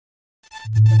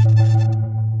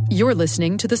You're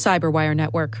listening to the Cyberwire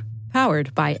Network,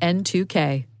 powered by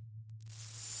N2K.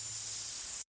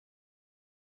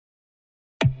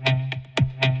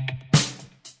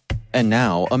 And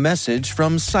now, a message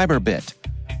from Cyberbit.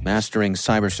 Mastering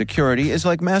cybersecurity is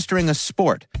like mastering a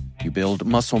sport. You build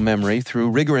muscle memory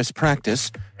through rigorous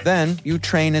practice, then you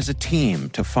train as a team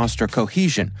to foster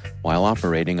cohesion while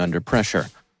operating under pressure.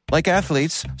 Like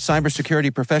athletes,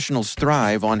 cybersecurity professionals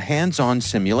thrive on hands-on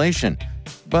simulation.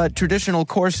 But traditional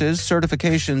courses,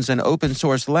 certifications, and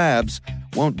open-source labs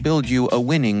won't build you a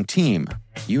winning team.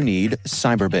 You need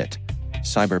Cyberbit.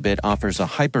 Cyberbit offers a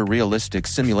hyper-realistic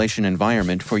simulation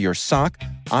environment for your SOC,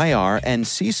 IR, and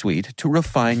C-suite to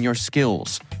refine your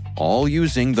skills, all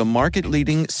using the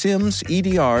market-leading SIMs,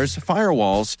 EDRs,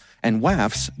 firewalls, and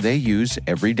WAFs they use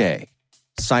every day.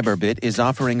 Cyberbit is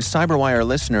offering Cyberwire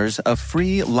listeners a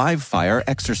free live-fire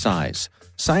exercise.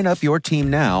 Sign up your team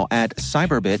now at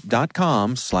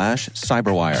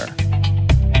cyberbit.com/cyberwire.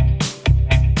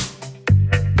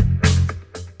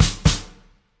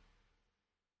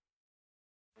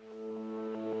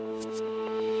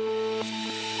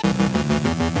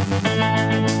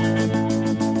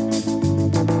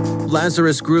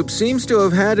 Lazarus Group seems to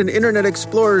have had an Internet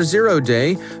Explorer 0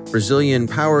 day. Brazilian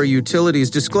power utilities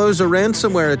disclose a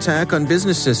ransomware attack on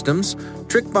business systems.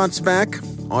 TrickBot's back.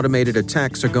 Automated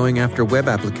attacks are going after web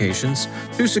applications.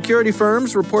 2 security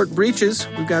firms report breaches.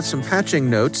 We've got some patching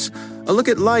notes. A look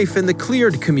at life in the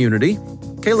cleared community.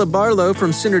 Caleb Barlow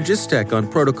from Synergistech on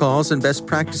protocols and best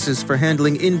practices for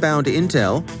handling inbound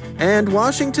intel. And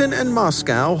Washington and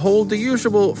Moscow hold the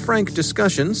usual frank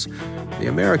discussions. The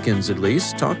Americans, at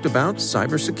least, talked about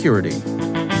cybersecurity.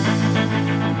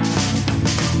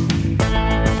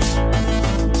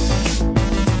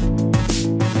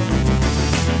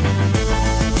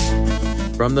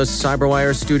 From the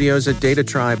Cyberwire studios at Data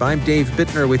Tribe, I'm Dave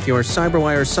Bittner with your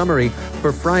Cyberwire summary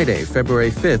for Friday,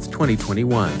 February 5th,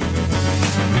 2021.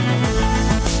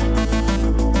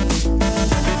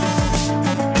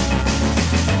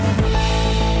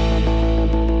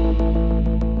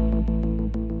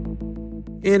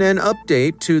 In an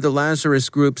update to the Lazarus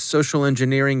Group's social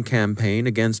engineering campaign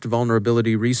against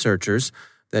vulnerability researchers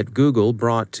that Google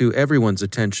brought to everyone's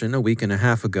attention a week and a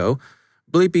half ago,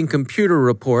 Bleeping Computer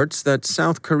reports that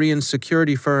South Korean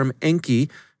security firm Enki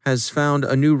has found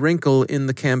a new wrinkle in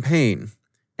the campaign.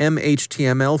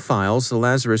 MHTML files the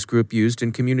Lazarus Group used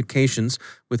in communications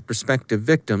with prospective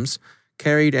victims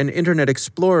carried an Internet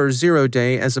Explorer 0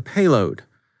 day as a payload.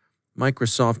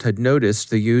 Microsoft had noticed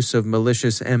the use of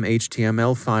malicious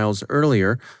MHTML files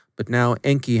earlier, but now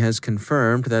Enki has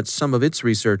confirmed that some of its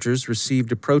researchers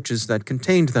received approaches that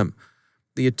contained them.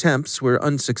 The attempts were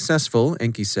unsuccessful,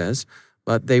 Enki says,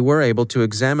 but they were able to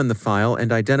examine the file and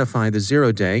identify the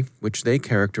 0 day, which they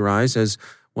characterize as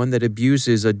one that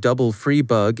abuses a double free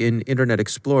bug in Internet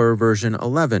Explorer version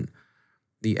 11.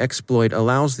 The exploit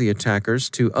allows the attackers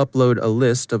to upload a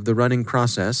list of the running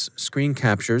process, screen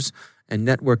captures, and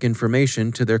network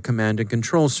information to their command and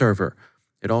control server.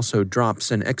 It also drops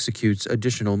and executes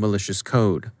additional malicious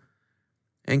code.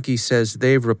 Enki says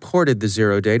they've reported the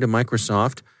 0 day to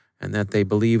Microsoft and that they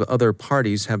believe other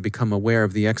parties have become aware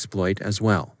of the exploit as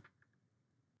well.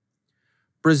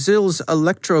 Brazil's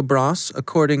Eletrobras,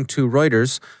 according to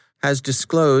Reuters, has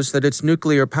disclosed that its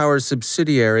nuclear-power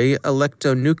subsidiary,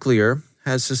 Electronuclear,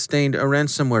 has sustained a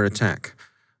ransomware attack.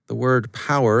 The word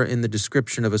power in the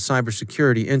description of a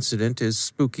cybersecurity incident is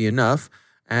spooky enough.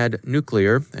 Add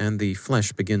nuclear, and the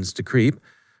flesh begins to creep.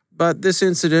 But this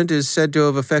incident is said to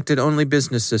have affected only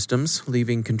business systems,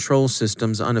 leaving control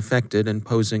systems unaffected and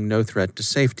posing no threat to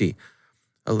safety.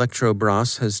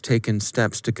 Eletrobras has taken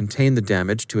steps to contain the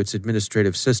damage to its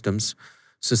administrative systems,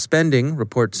 suspending,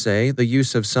 reports say, the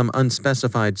use of some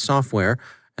unspecified software,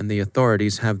 and the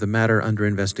authorities have the matter under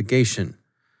investigation.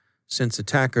 Since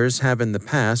attackers have in the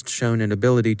past shown an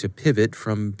ability to pivot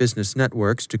from business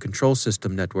networks to control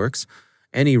system networks,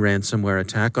 any ransomware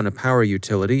attack on a power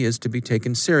utility is to be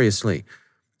taken seriously.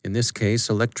 In this case,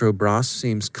 Eletrobras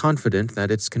seems confident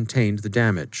that it's contained the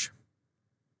damage.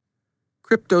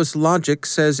 Cryptos Logic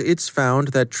says it's found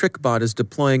that TrickBot is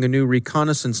deploying a new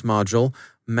reconnaissance module,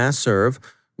 Masserve,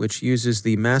 which uses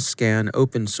the Masscan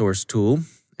open source tool,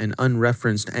 an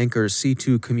unreferenced Anchor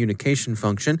C2 communication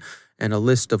function, and a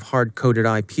list of hard-coded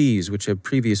IPs which have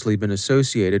previously been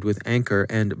associated with Anchor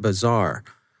and Bazaar.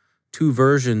 2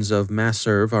 versions of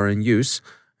Masserve are in use,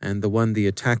 and the one the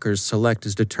attackers select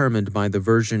is determined by the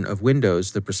version of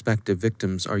Windows the prospective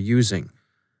victims are using.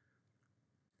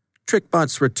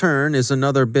 TrickBot's return is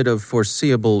another bit of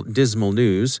foreseeable dismal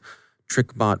news.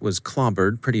 TrickBot was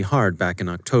clobbered pretty hard back in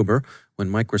October when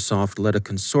Microsoft led a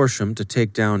consortium to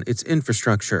take down its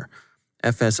infrastructure.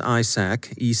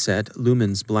 FS-ISAC, ESET,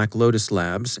 Lumen's Black Lotus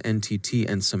Labs, NTT,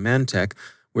 and Symantec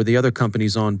were the other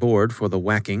companies on board for the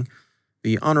whacking.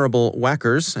 The honorable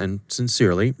whackers, and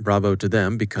sincerely, bravo to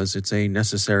them because it's a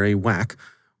necessary whack,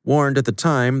 warned at the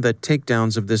time that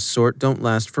takedowns of this sort don't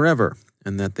last forever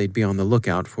and that they'd be on the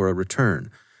lookout for a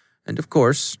return. And of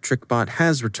course, TrickBot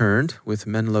has returned, with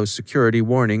Menlo Security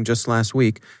warning just last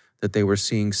week that they were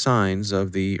seeing signs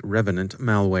of the Revenant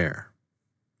malware.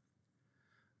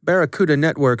 Barracuda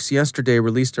Networks yesterday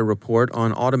released a report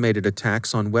on automated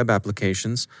attacks on web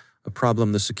applications, a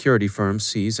problem the security firm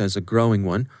sees as a growing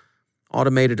one.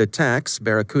 Automated attacks,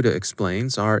 Barracuda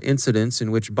explains, are incidents in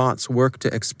which bots work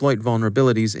to exploit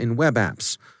vulnerabilities in web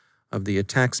apps. Of the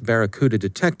attacks Barracuda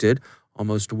detected,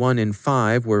 almost 1 in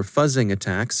 5 were fuzzing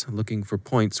attacks, looking for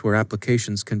points where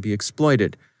applications can be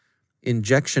exploited.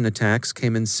 Injection attacks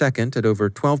came in second at over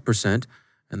 12%,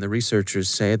 and the researchers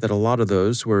say that a lot of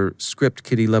those were script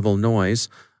kiddie-level noise,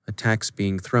 attacks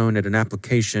being thrown at an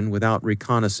application without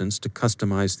reconnaissance to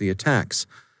customize the attacks.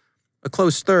 A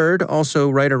close third, also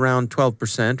right around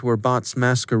 12%, were bots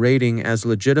masquerading as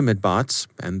legitimate bots,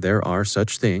 and there are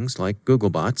such things like Google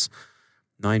bots.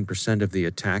 9% of the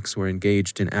attacks were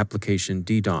engaged in application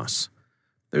DDoS.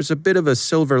 There's a bit of a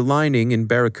silver lining in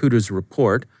Barracuda's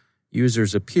report.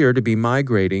 Users appear to be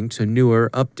migrating to newer,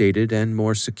 updated, and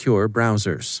more secure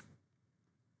browsers.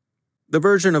 The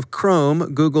version of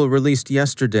Chrome Google released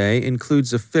yesterday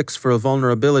includes a fix for a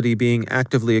vulnerability being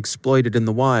actively exploited in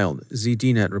the wild,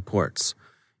 ZDNet reports.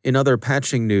 In other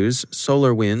patching news,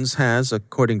 SolarWinds has,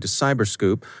 according to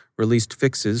Cyberscoop, released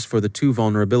fixes for the 2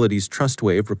 vulnerabilities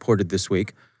TrustWave reported this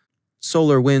week.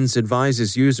 SolarWinds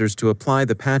advises users to apply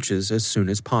the patches as soon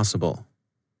as possible.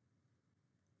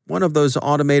 One of those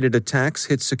automated attacks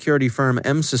hit security firm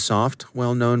Emsisoft,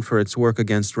 well known for its work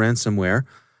against ransomware.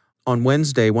 On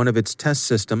Wednesday, one of its test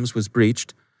systems was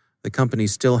breached. The company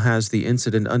still has the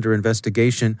incident under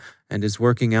investigation and is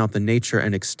working out the nature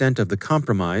and extent of the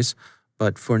compromise,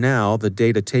 but for now, the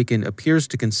data taken appears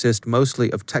to consist mostly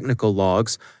of technical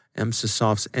logs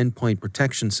Emsisoft's endpoint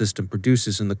protection system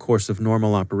produces in the course of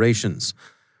normal operations.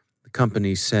 The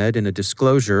company said in a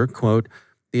disclosure, quote,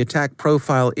 "The attack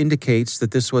profile indicates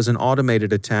that this was an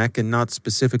automated attack and not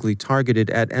specifically targeted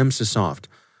at Emsisoft.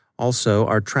 Also,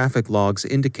 our traffic logs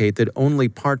indicate that only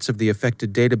parts of the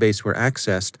affected database were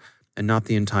accessed and not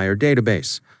the entire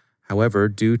database. However,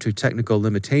 due to technical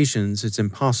limitations, it's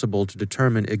impossible to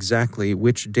determine exactly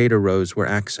which data rows were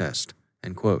accessed."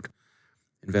 End quote.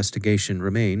 Investigation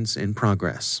remains in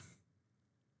progress.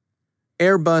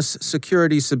 Airbus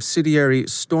security subsidiary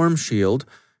StormShield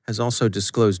has also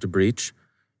disclosed a breach.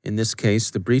 In this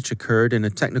case, the breach occurred in a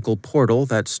technical portal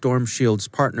that StormShield's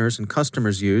partners and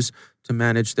customers use to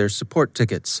manage their support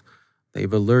tickets.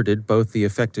 They've alerted both the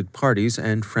affected parties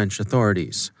and French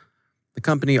authorities. The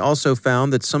company also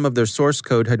found that some of their source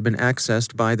code had been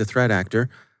accessed by the threat actor.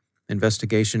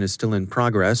 Investigation is still in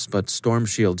progress, but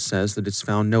StormShield says that it's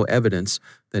found no evidence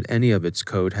that any of its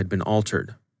code had been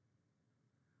altered.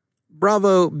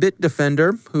 Bravo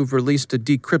Bitdefender, who've released a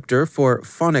decryptor for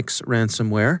Phonix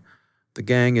ransomware. The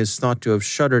gang is thought to have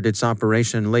shuttered its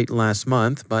operation late last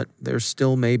month, but there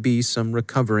still may be some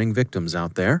recovering victims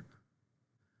out there.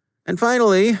 And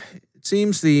finally, it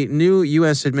seems the new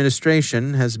U.S.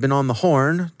 administration has been on the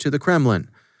horn to the Kremlin.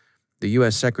 The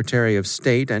U.S. Secretary of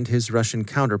State and his Russian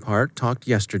counterpart talked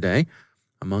yesterday.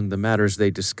 Among the matters they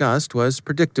discussed was,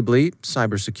 predictably,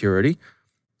 cybersecurity.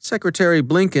 Secretary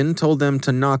Blinken told them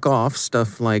to knock off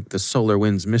stuff like the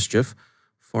SolarWinds mischief.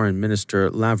 Foreign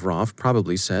Minister Lavrov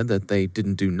probably said that they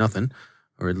didn't do nothing,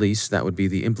 or at least that would be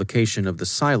the implication of the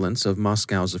silence of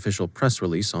Moscow's official press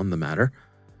release on the matter.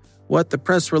 What the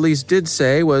press release did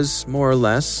say was more or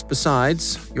less,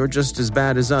 "Besides, you're just as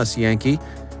bad as us, Yankee.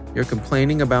 You're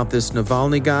complaining about this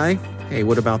Navalny guy? Hey,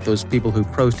 what about those people who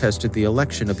protested the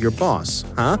election of your boss?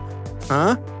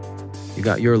 Huh? You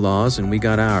got your laws and we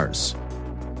got ours."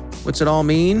 What's it all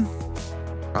mean?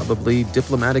 Probably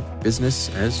diplomatic business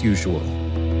as usual.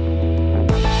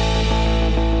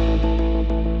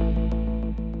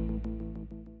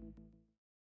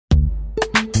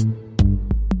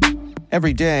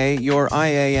 Every day, your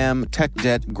IAM tech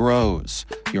debt grows.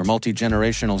 Your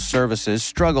multi-generational services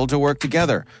struggle to work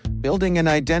together. Building an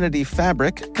identity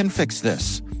fabric can fix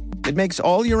this. It makes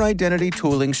all your identity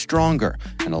tooling stronger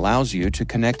and allows you to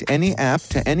connect any app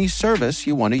to any service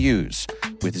you want to use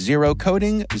with zero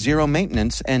coding, zero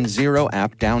maintenance, and zero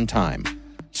app downtime.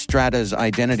 Strata's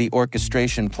identity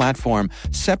orchestration platform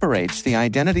separates the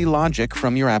identity logic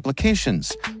from your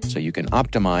applications, so you can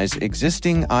optimize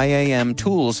existing IAM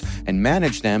tools and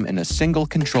manage them in a single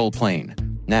control plane.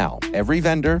 Now, every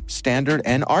vendor, standard,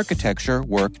 and architecture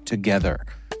work together.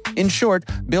 In short,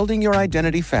 building your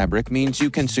identity fabric means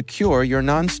you can secure your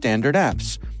non-standard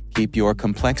apps, keep your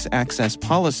complex access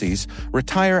policies,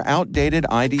 retire outdated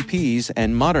IDPs,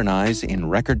 and modernize in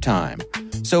record time.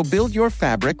 So build your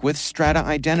fabric with Strata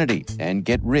Identity and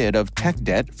get rid of tech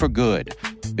debt for good.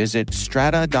 Visit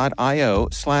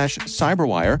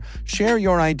strata.io/cyberwire, share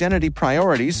your identity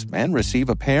priorities, and receive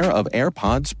a pair of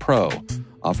AirPods Pro.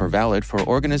 Offer valid for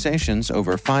organizations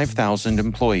over 5,000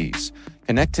 employees.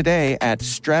 Connect today at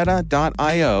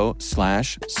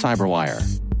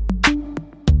strata.io/cyberwire.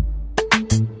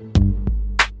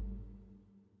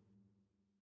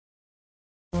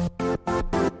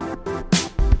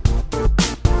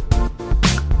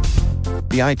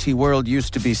 The IT world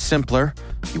used to be simpler.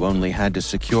 You only had to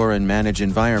secure and manage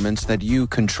environments that you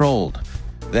controlled.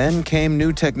 Then came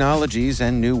new technologies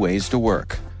and new ways to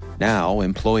work. Now,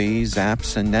 employees,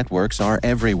 apps, and networks are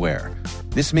everywhere.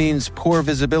 This means poor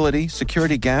visibility,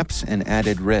 security gaps, and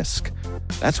added risk.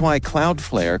 That's why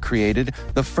Cloudflare created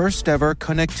the first-ever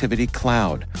connectivity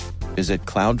cloud. Visit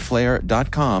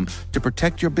cloudflare.com to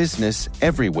protect your business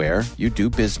everywhere you do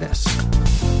business.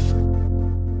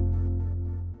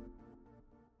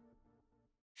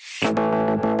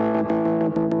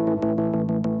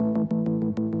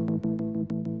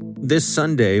 This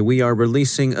Sunday, we are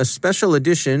releasing a special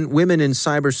edition Women in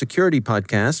Cybersecurity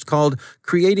podcast called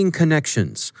Creating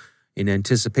Connections. In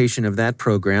anticipation of that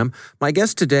program, my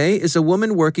guest today is a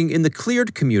woman working in the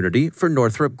cleared community for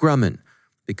Northrop Grumman.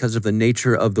 Because of the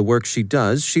nature of the work she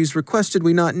does, she's requested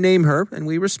we not name her, and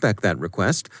we respect that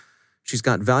request. She's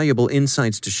got valuable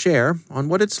insights to share on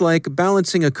what it's like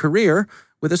balancing a career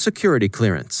with a security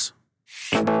clearance.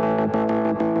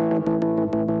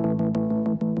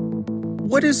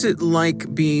 What is it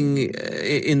like being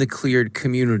in the cleared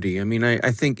community? I mean,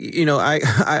 I think,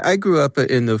 I grew up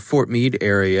in the Fort Meade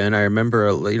area, and I remember,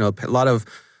 a lot of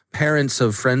parents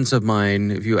of friends of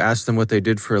mine, if you asked them what they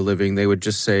did for a living, they would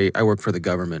just say, I work for the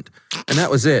government. And that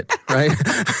was it, right?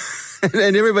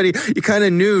 And everybody, you kind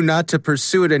of knew not to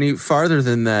pursue it any farther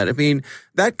than that. I mean,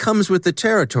 that comes with the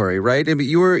territory, right? I mean,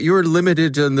 you were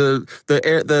limited on the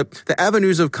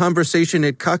avenues of conversation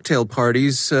at cocktail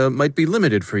parties might be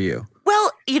limited for you.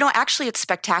 Well, actually it's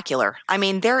spectacular. I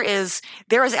mean, there is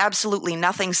absolutely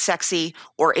nothing sexy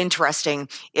or interesting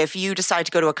if you decide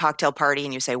to go to a cocktail party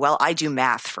and you say, well, I do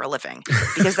math for a living,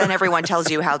 because then everyone tells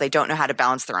you how they don't know how to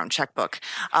balance their own checkbook.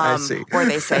 I see. Or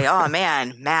they say, oh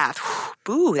man, math,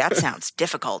 boo, that sounds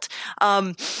difficult.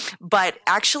 But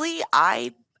actually,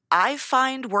 I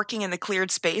find working in the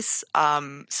cleared space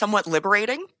somewhat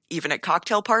liberating, even at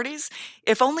cocktail parties,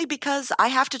 if only because I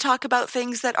have to talk about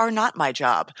things that are not my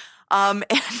job.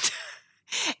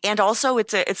 And also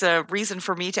it's a reason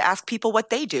for me to ask people what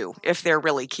they do if they're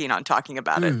really keen on talking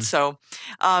about it. So,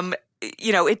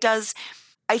 it does.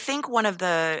 I think one of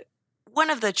the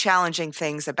challenging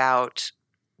things about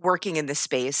working in this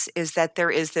space is that there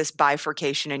is this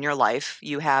bifurcation in your life.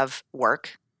 You have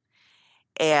work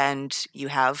and you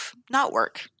have not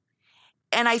work.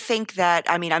 And I think that,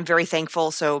 I'm very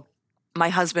thankful. So my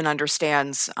husband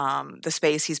understands the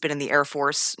space. He's been in the Air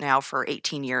Force now for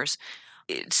 18 years.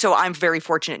 So I'm very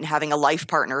fortunate in having a life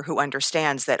partner who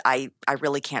understands that I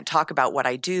really can't talk about what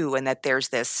I do, and that there's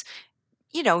this,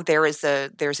 there's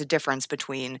a difference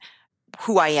between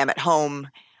who I am at home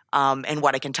and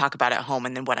what I can talk about at home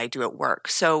and then what I do at work.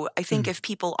 So I think if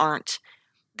people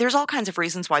there's all kinds of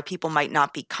reasons why people might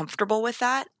not be comfortable with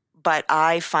that. But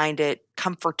I find it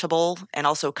comfortable and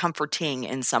also comforting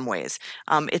in some ways.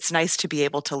 It's nice to be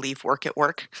able to leave work at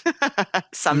work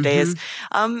some days.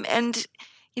 And,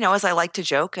 as I like to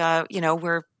joke,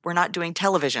 we're not doing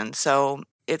television. So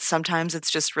sometimes it's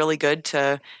just really good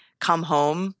to come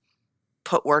home,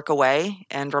 put work away,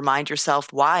 and remind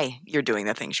yourself why you're doing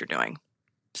the things you're doing.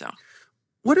 So.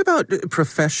 What about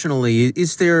professionally?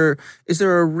 Is there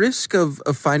a risk of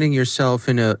finding yourself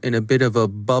in a bit of a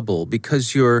bubble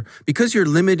because you're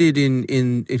limited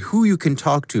in who you can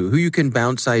talk to, who you can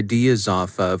bounce ideas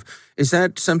off of? Is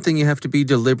that something you have to be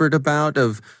deliberate about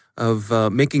of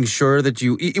making sure that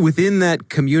you within that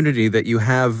community that you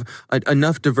have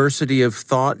enough diversity of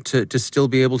thought to still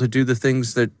be able to do the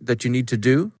things that you need to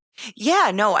do? Yeah,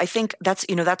 no, I think that's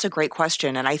a great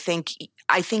question, and I think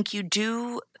you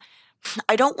do.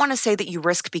 I don't want to say that you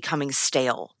risk becoming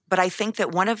stale, but I think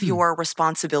that one of your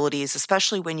responsibilities,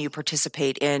 especially when you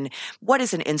participate in what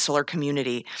is an insular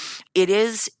community, it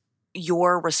is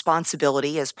your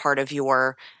responsibility as part of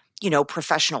your,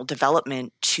 professional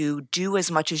development to do as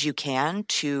much as you can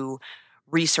to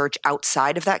research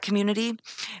outside of that community.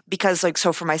 Because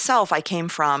so for myself, I came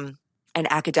from an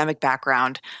academic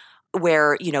background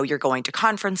where, you're going to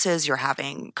conferences, you're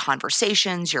having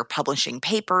conversations, you're publishing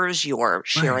papers, you're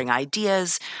sharing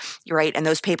ideas, you're right. And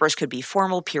those papers could be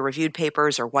formal peer-reviewed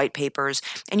papers or white papers,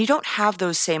 and you don't have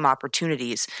those same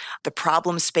opportunities. The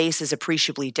problem space is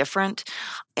appreciably different.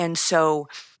 And so,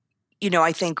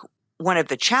 I think one of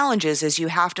the challenges is you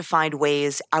have to find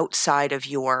ways outside of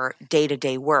your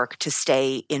day-to-day work to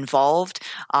stay involved,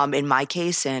 in my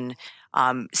case, in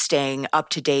staying up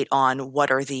to date on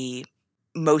what are the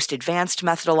most advanced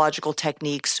methodological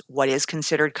techniques, what is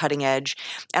considered cutting edge.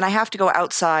 And I have to go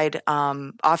outside,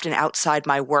 often outside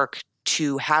my work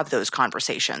to have those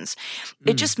conversations.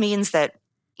 It just means that,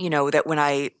 that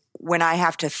when I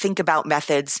have to think about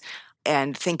methods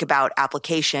and think about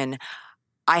application,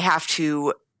 I have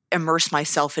to immerse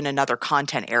myself in another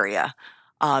content area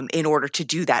in order to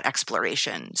do that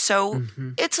exploration. So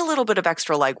it's a little bit of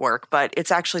extra legwork, but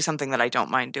it's actually something that I don't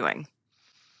mind doing.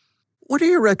 What are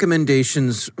your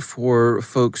recommendations for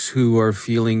folks who are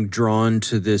feeling drawn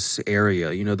to this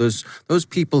area? Those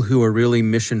people who are really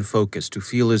mission focused, who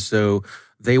feel as though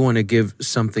they want to give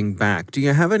something back. Do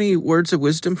you have any words of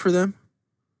wisdom for them?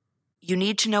 You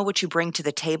need to know what you bring to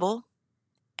the table,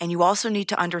 and you also need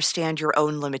to understand your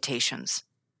own limitations.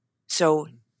 So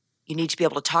you need to be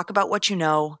able to talk about what you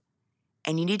know,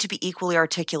 and you need to be equally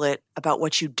articulate about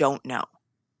what you don't know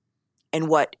and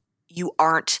what you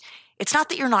aren't. It's not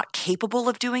that you're not capable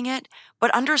of doing it,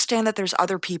 but understand that there's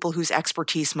other people whose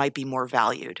expertise might be more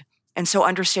valued. And so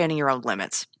understanding your own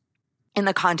limits. In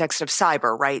the context of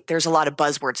cyber, right, there's a lot of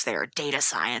buzzwords there, data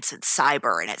science and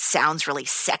cyber, and it sounds really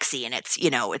sexy, and it's,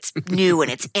 it's new and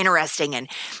it's interesting, and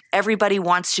everybody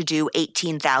wants to do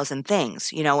 18,000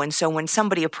 things, and so when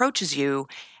somebody approaches you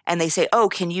and they say, oh,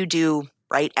 can you do,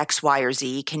 right, X, Y, or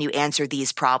Z? Can you answer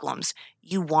these problems?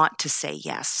 You want to say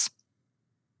yes.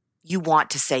 You want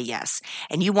to say yes.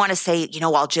 And you want to say,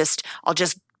 I'll just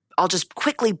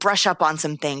quickly brush up on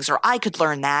some things, or I could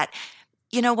learn that.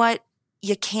 You know what?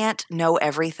 You can't know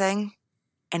everything,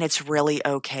 and it's really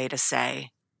okay to say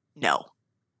no.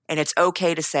 And it's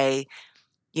okay to say,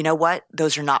 you know what?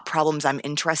 Those are not problems I'm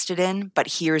interested in,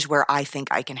 but here's where I think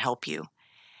I can help you.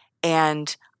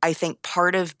 And I think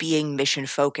part of being mission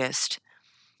focused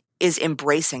is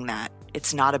embracing that.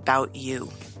 It's not about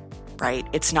you. Right?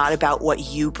 It's not about what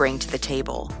you bring to the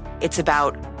table. It's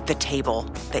about the table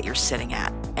that you're sitting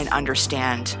at, and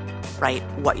understand, right,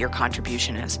 what your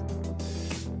contribution is.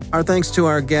 Our thanks to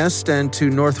our guest and to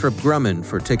Northrop Grumman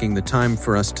for taking the time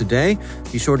for us today.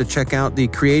 Be sure to check out the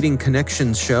Creating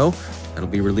Connections show. That'll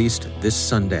be released this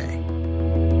Sunday.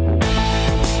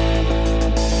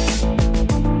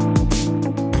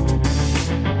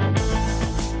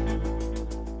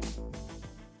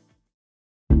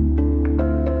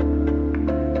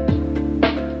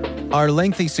 Are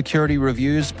lengthy security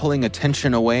reviews pulling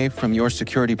attention away from your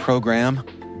security program?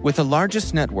 With the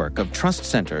largest network of trust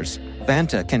centers,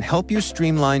 Vanta can help you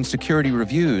streamline security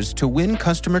reviews to win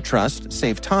customer trust,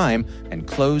 save time, and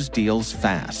close deals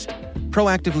fast.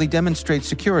 Proactively demonstrate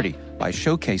security by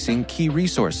showcasing key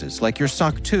resources like your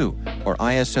SOC 2 or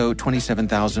ISO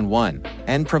 27001,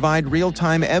 and provide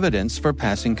real-time evidence for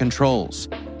passing controls.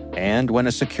 And when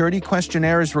a security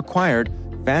questionnaire is required,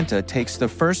 Vanta takes the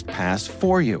first pass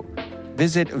for you.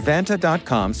 Visit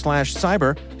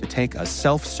vanta.com/cyber to take a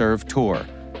self-serve tour.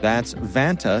 That's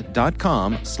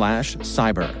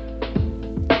vanta.com/cyber.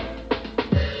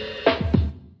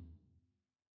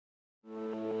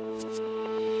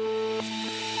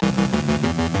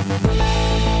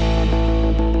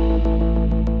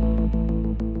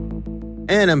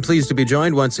 And I'm pleased to be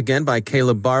joined once again by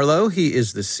Caleb Barlow. He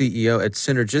is the CEO at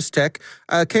Synergistech.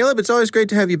 Caleb, it's always great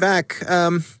to have you back.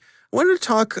 I wanted to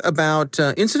talk about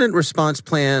incident response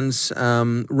plans,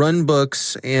 run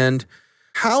books, and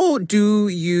how do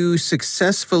you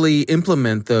successfully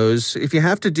implement those if you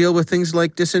have to deal with things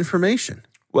like disinformation?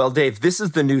 Well, Dave, this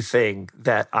is the new thing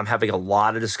that I'm having a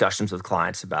lot of discussions with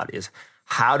clients about is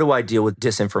how do I deal with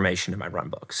disinformation in my run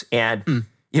books? And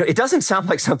it doesn't sound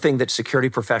like something that security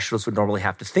professionals would normally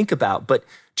have to think about, but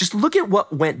just look at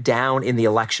what went down in the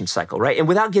election cycle, right? And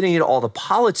without getting into all the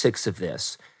politics of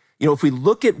this, if we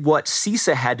look at what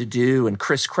CISA had to do and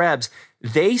Chris Krebs,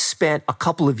 they spent a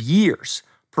couple of years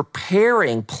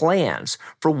preparing plans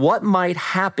for what might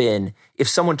happen if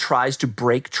someone tries to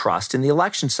break trust in the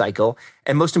election cycle.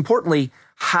 And most importantly,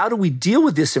 how do we deal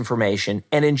with this information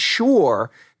and ensure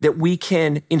that we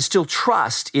can instill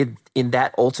trust in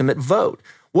that ultimate vote?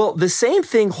 Well, the same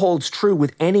thing holds true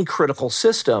with any critical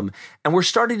system. And we're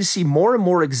starting to see more and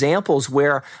more examples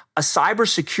where a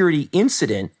cybersecurity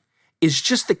incident is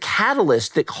just the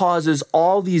catalyst that causes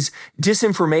all these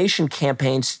disinformation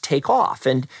campaigns to take off.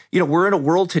 And, we're in a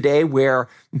world today where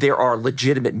there are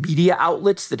legitimate media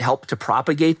outlets that help to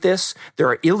propagate this. There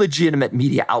are illegitimate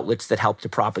media outlets that help to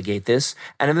propagate this.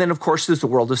 And then, of course, there's the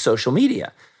world of social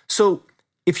media. So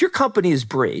if your company is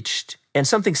breached and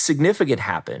something significant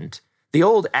happened, the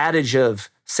old adage of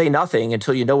say nothing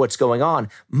until you know what's going on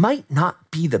might not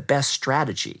be the best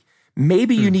strategy.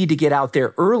 Maybe you need to get out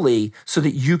there early so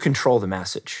that you control the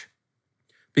message.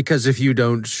 Because if you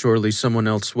don't, surely someone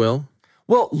else will?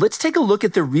 Well, let's take a look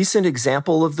at the recent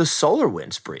example of the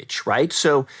SolarWinds breach, right?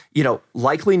 So,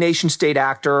 likely nation-state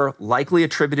actor, likely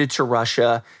attributed to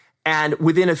Russia. And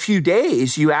within a few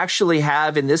days, you actually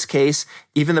have, in this case,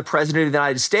 even the president of the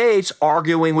United States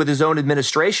arguing with his own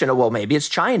administration, well, maybe it's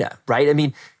China, right? I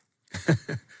mean,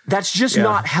 that's just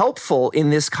not helpful in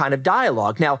this kind of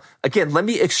dialogue. Now, again, let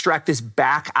me extract this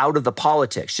back out of the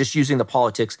politics, just using the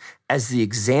politics as the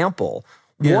example.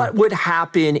 Yeah. What would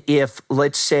happen if,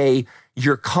 let's say,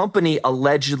 your company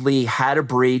allegedly had a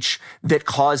breach that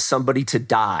caused somebody to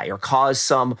die or caused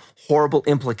some horrible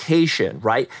implication,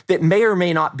 right? That may or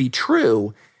may not be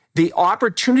true. The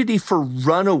opportunity for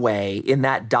runaway in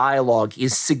that dialogue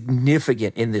is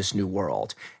significant in this new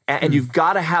world. And you've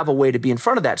got to have a way to be in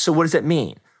front of that. So what does that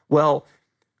mean? Well,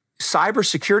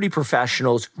 cybersecurity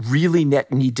professionals really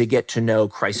need to get to know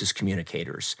crisis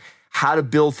communicators, how to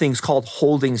build things called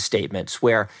holding statements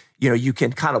where, you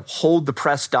can kind of hold the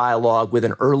press dialogue with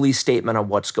an early statement on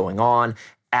what's going on,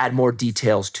 add more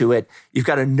details to it. You've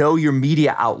got to know your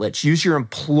media outlets, use your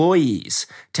employees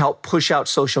to help push out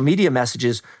social media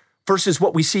messages versus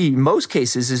what we see in most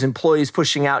cases is employees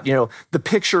pushing out, the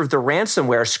picture of the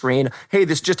ransomware screen. Hey,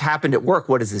 this just happened at work.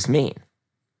 What does this mean?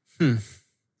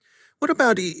 What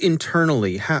about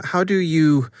internally? How do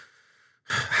you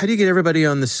get everybody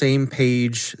on the same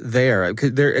page there?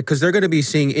 Because they're going to be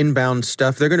seeing inbound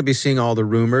stuff. They're going to be seeing all the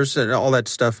rumors and all that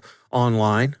stuff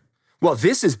online. Well,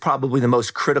 this is probably the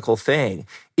most critical thing,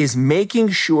 is making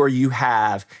sure you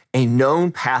have a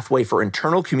known pathway for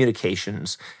internal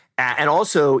communications. And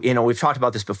also, we've talked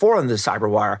about this before on the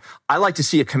CyberWire, I like to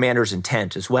see a commander's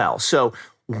intent as well. So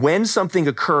when something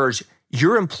occurs,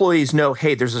 your employees know,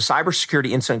 hey, there's a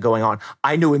cybersecurity incident going on.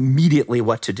 I know immediately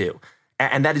what to do.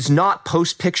 And that is not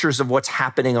post pictures of what's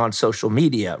happening on social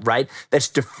media, right? That's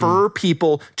defer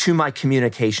people to my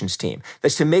communications team.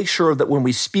 That's to make sure that when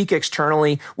we speak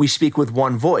externally, we speak with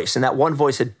one voice. And that one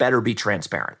voice had better be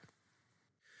transparent.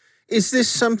 Is this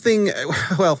something,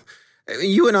 well,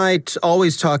 you and I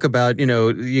always talk about,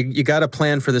 you got to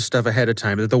plan for this stuff ahead of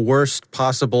time. That the worst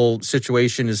possible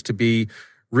situation is to be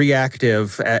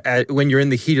reactive when you're in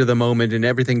the heat of the moment and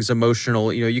everything's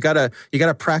emotional. You gotta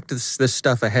practice this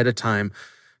stuff ahead of time.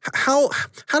 How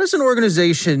does an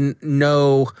organization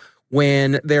know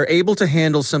when they're able to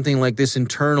handle something like this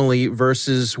internally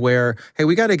versus where, hey,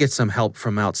 we got to get some help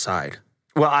from outside?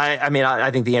 Well, I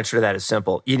think the answer to that is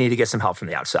simple. You need to get some help from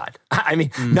the outside.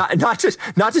 Not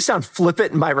to sound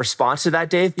flippant in my response to that,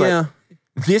 Dave, but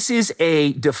this is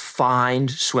a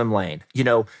defined swim lane.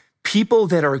 People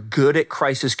that are good at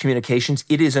crisis communications,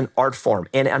 it is an art form.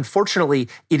 And unfortunately,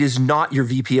 it is not your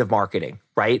VP of marketing,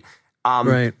 right?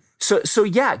 Right. So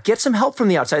get some help from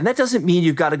the outside. And that doesn't mean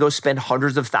you've got to go spend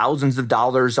hundreds of thousands of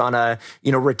dollars on a,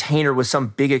 retainer with some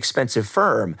big expensive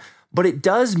firm. But it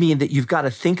does mean that you've got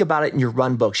to think about it in your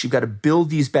run books. You've got to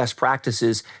build these best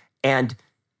practices and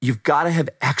you've got to have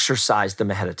exercised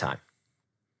them ahead of time.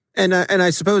 And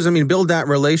I suppose, build that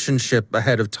relationship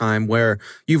ahead of time where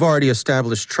you've already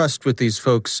established trust with these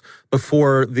folks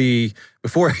before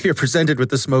you're presented with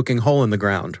the smoking hole in the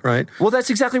ground, right? Well, that's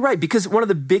exactly right. Because one of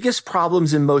the biggest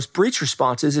problems in most breach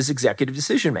responses is executive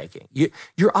decision-making.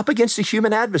 You're up against a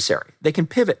human adversary. They can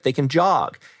pivot, they can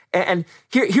jog. And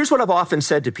here's what I've often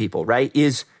said to people, right,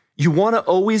 is you want to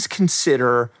always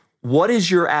consider what is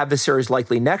your adversary's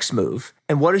likely next move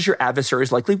and what is your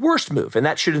adversary's likely worst move? And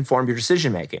that should inform your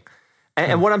decision-making.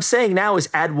 And what I'm saying now is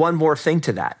add one more thing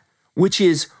to that, which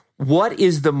is what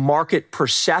is the market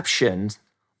perception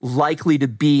likely to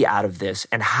be out of this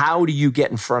and how do you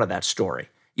get in front of that story?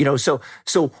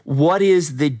 So what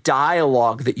is the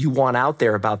dialogue that you want out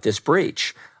there about this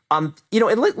breach? And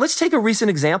let's take a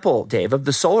recent example, Dave, of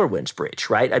the SolarWinds breach,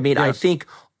 right? Yes. I think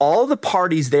all the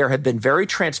parties there have been very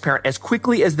transparent. As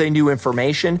quickly as they knew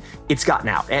information, it's gotten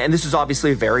out. And this is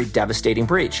obviously a very devastating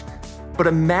breach. But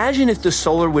imagine if the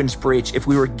SolarWinds breach, if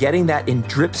we were getting that in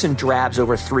drips and drabs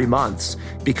over 3 months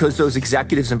because those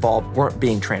executives involved weren't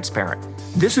being transparent.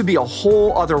 This would be a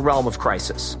whole other realm of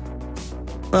crisis.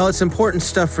 Well, it's important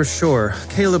stuff for sure.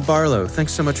 Caleb Barlow,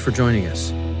 thanks so much for joining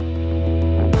us.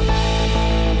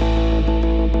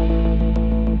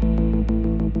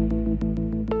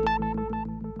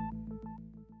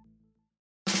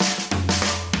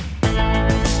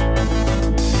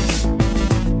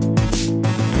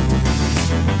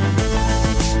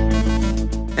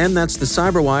 And that's the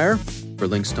Cyberwire. For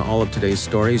links to all of today's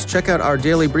stories, check out our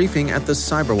daily briefing at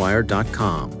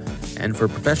thecyberwire.com. And for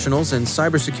professionals and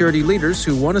cybersecurity leaders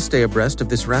who want to stay abreast of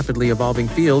this rapidly evolving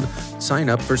field, sign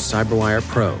up for Cyberwire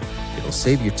Pro. It'll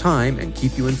save you time and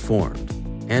keep you informed.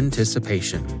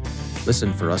 Anticipation.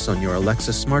 Listen for us on your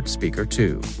Alexa smart speaker,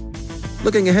 too.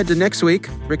 Looking ahead to next week,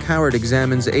 Rick Howard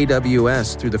examines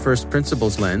AWS through the first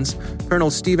principles lens. Colonel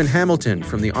Stephen Hamilton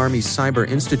from the Army's Cyber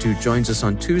Institute joins us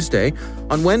on Tuesday.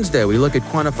 On Wednesday, we look at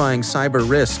quantifying cyber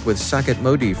risk with Saket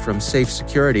Modi from Safe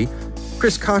Security.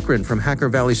 Chris Cochran from Hacker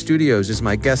Valley Studios is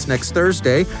my guest next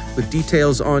Thursday with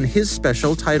details on his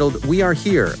special titled We Are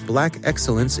Here, Black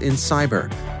Excellence in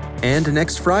Cyber. And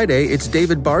next Friday, it's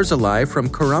David Barzilai from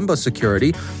Karamba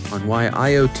Security on why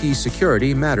IoT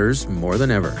security matters more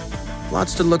than ever.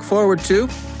 Lots to look forward to.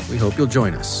 We hope you'll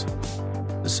join us.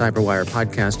 The Cyberwire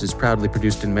podcast is proudly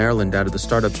produced in Maryland out of the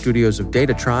startup studios of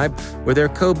Data Tribe, where they're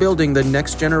co-building the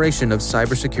next generation of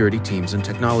cybersecurity teams and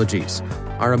technologies.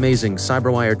 Our amazing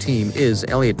Cyberwire team is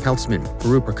Elliot Peltzman,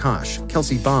 Guru Prakash,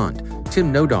 Kelsey Bond,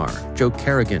 Tim Nodar, Joe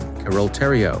Kerrigan, Carol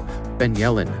Terrio, Ben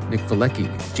Yellen, Nick Valecki,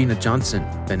 Gina Johnson,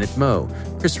 Bennett Moe,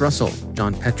 Chris Russell,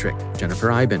 John Petrick, Jennifer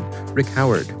Iben, Rick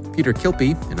Howard, Peter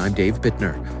Kilpie, and I'm Dave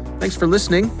Bittner. Thanks for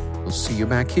listening. We'll see you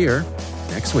back here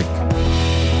next week.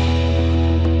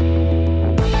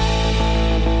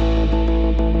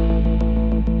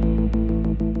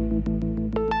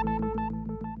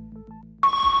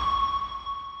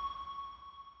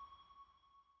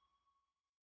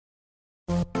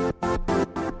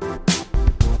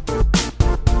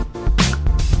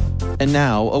 And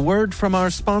now, a word from our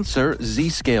sponsor,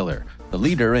 Zscaler, the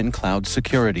leader in cloud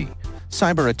security.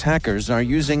 Cyber attackers are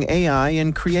using AI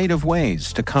in creative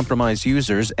ways to compromise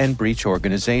users and breach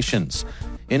organizations.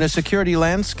 In a security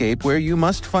landscape where you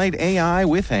must fight AI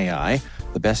with AI,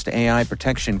 the best AI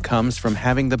protection comes from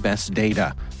having the best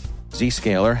data.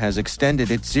 Zscaler has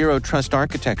extended its Zero Trust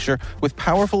architecture with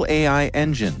powerful AI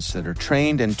engines that are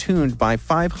trained and tuned by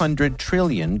 500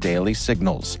 trillion daily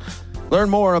signals. Learn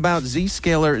more about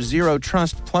Zscaler Zero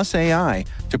Trust plus AI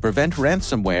to prevent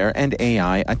ransomware and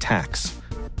AI attacks.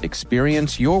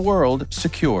 Experience your world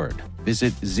secured.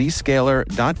 Visit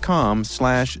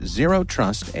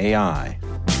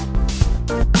zscaler.com/zerotrustai.